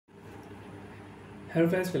Hello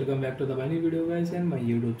friends, welcome back to the new video guys and my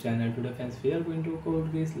YouTube channel. Today friends we are going to cover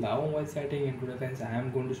this Lava Mobile setting, and today friends I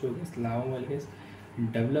am going to show guys Lava Mobile guys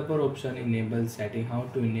developer option enable setting, how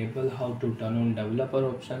to enable, how to turn on developer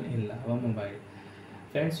option in Lava Mobile.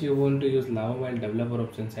 Friends, you want to use Lava Mobile developer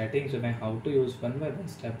option setting, so then how to use one by one,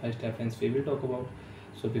 step by step friends we will talk about.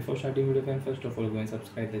 So before starting video friends, first of all go and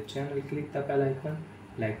subscribe the channel, click the bell icon,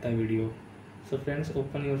 like the video. So friends,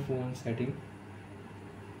 open your phone setting.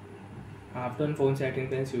 After phone setting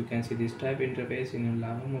friends, you can see this type interface in your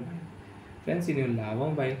Lava Mobile. Friends, in your Lava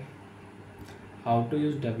Mobile, how to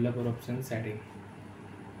use developer option setting.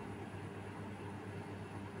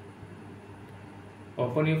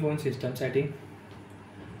 Open your phone system setting.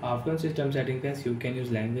 After system setting friends, you can use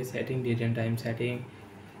language setting, date and time setting,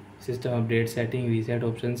 system update setting, reset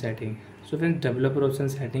option setting. So friends, developer option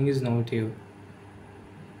setting is not here.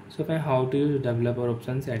 So friends, how to use developer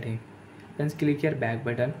option setting. Friends, click your back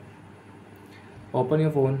button. Open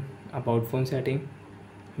your phone, about phone setting,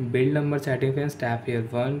 build number setting friends, tap here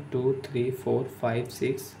 1 2 3 4 5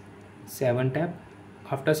 6 7 tap.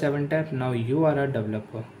 After 7 tap, now you are a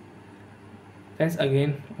developer. Friends,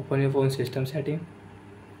 again open your phone system setting.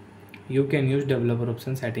 You can use developer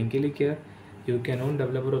option setting. Click here, you can own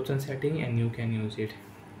developer option setting and you can use it.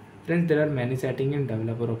 Friends, there are many setting in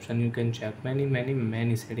developer option. You can check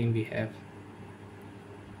many setting we have.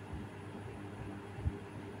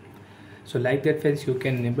 So like that friends, you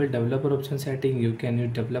can enable developer option setting. You can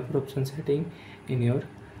use developer option setting in your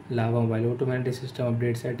Lava Mobile. Automatic system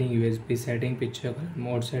update setting, USB setting, picture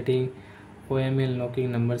mode setting, OML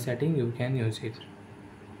locking number setting, you can use it.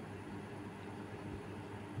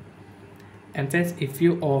 And friends, if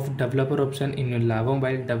you off developer option in your Lava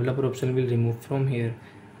Mobile, developer option will remove from here.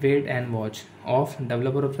 Wait and watch. Off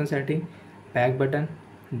developer option setting, back button,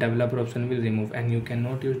 developer option will remove and you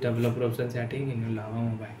cannot use developer option setting in your Lava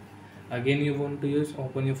Mobile. Again you want to use,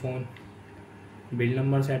 open your phone, build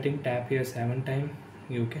number setting, tap here 7 times,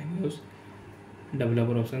 you can use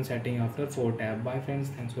developer option setting after 4 tap. Bye friends,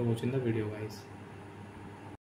 thanks for watching the video guys.